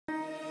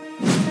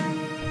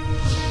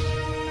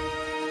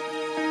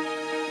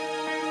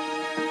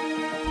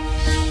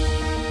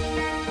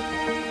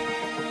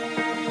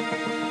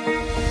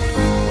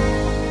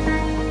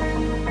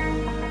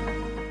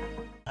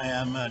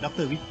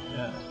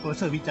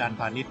Professor Vicharn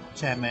Panich,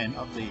 Chairman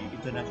of the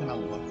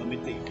International Award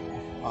Committee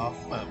of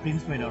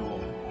Prince Minor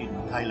Award in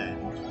Thailand.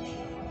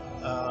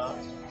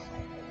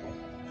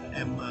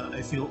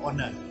 I feel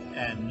honored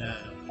and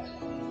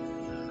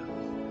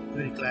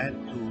very glad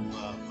to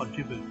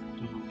contribute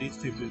to this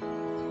tribute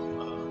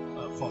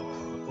for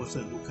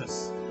Professor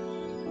Lucas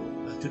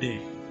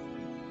today.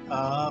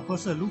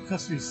 Professor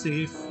Lucas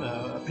received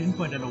a Prince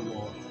Minor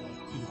Award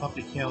in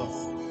Public Health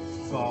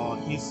for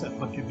his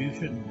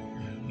contribution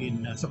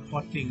in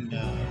supporting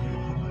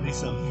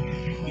research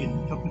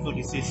in tropical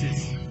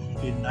diseases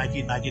in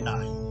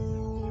 1999,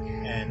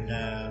 and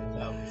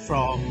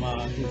from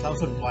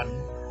 2001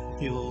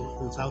 till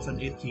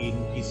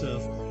 2018 he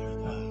served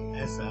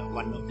as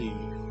one of the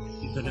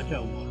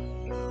International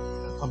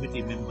Award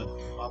Committee members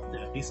of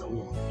this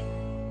award.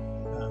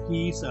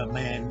 He is a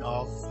man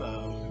of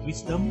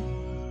wisdom,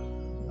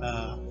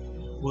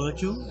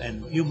 virtue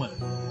and humor.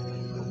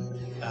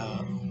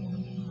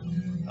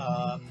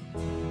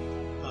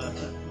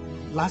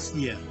 Last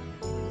year,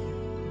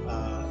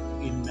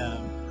 in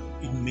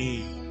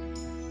May,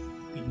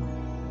 in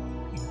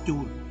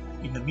June,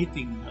 in the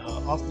meeting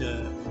of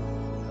the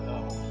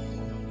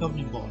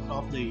governing board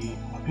of the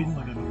Prince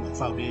Minor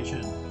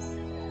Foundation,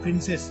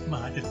 Princess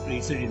Mahajatri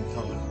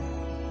Sirinthorn,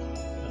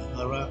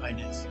 Her Royal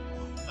Highness,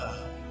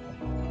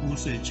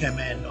 who's the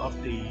chairman of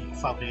the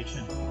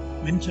foundation,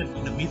 mentioned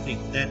in the meeting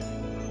that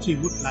she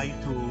would like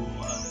to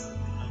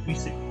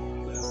visit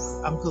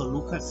Uncle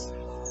Lucas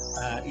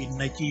in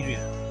Nigeria.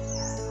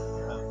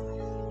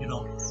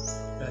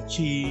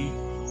 She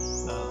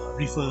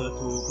referred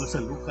to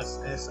Professor Lucas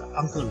as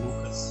Uncle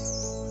Lucas.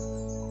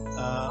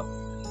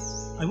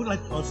 I would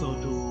like also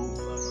to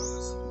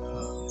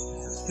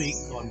speak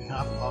on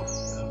behalf of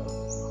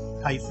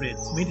Thai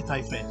friends, many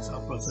Thai friends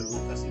of Professor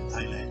Lucas in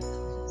Thailand.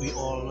 We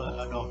all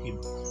adore him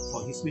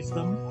for his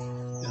wisdom,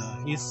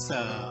 his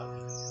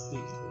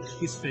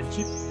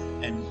friendship,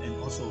 and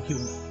also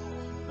humor.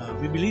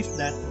 We believe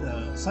that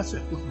such a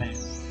good man,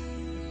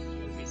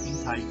 in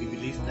Thai, we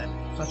believe that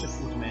such a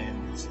good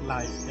man's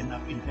life ends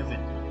up in heaven.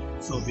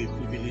 So we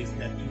believe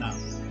that now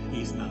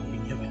he is now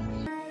in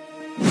heaven.